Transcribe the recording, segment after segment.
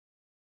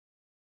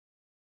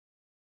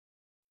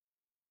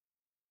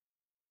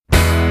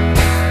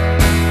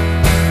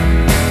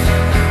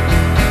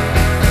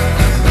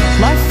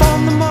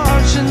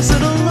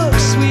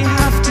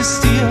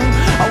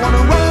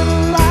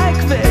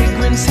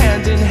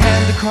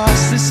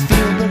across this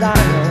field, but I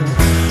know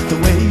the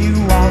way you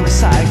are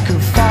is like a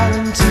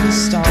falling to a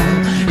star.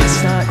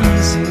 It's not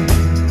easy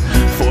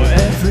for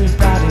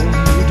everybody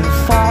to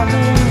fall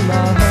in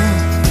love.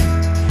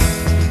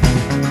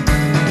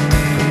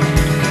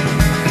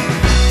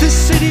 The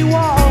city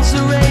walls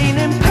are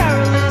raining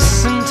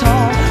perilous and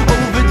tall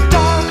over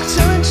dark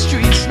turned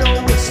streets. No,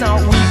 it's not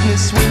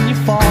weakness when you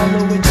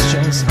follow, it's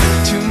just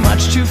too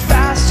much too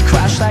fast.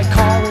 Crash like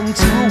car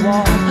into a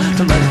wall.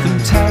 To let them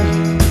tell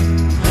you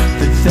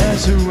that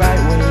there's a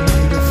right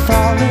way to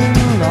fall in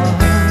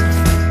love.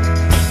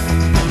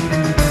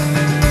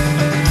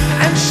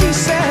 And she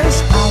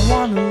says, I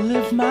wanna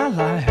live my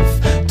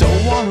life,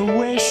 don't wanna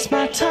waste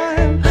my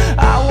time.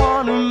 I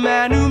want a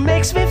man who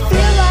makes me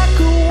feel like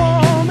a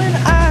woman.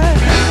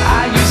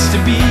 I used to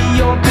be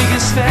your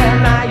biggest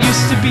fan, I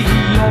used to be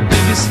your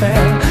biggest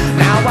fan.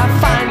 Now I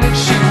find that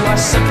you are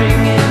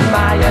slipping in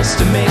my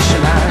estimation.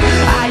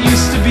 I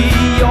used to be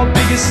your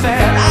biggest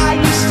fan, I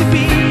used to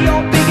be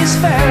your biggest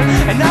fan.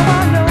 And now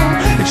I know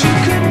that you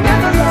could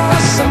never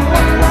love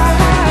someone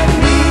like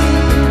me.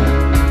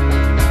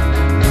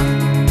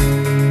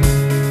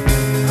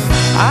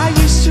 I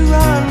used to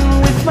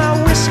run with my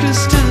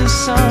whiskers to the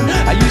sun.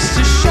 I used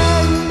to show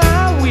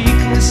my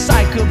weakness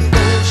like a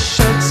bullet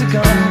shoots a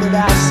gun. But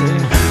I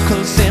said,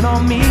 close in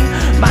on me,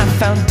 my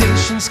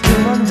foundations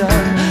came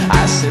undone.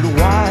 I said,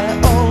 why,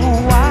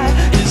 oh why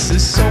is there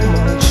so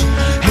much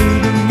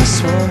hate in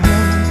this world?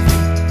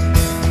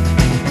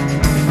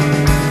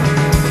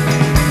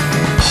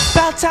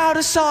 Belt out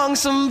a song,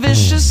 some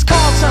vicious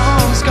call to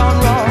arms gone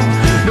wrong.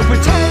 No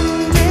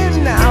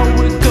pretending now,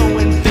 we're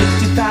going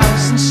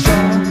 50,000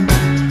 strong.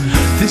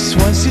 This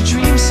was your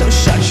dream, so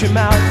shut your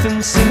mouth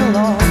and sing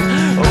along.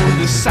 Oh,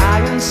 the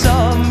science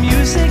of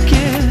music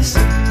is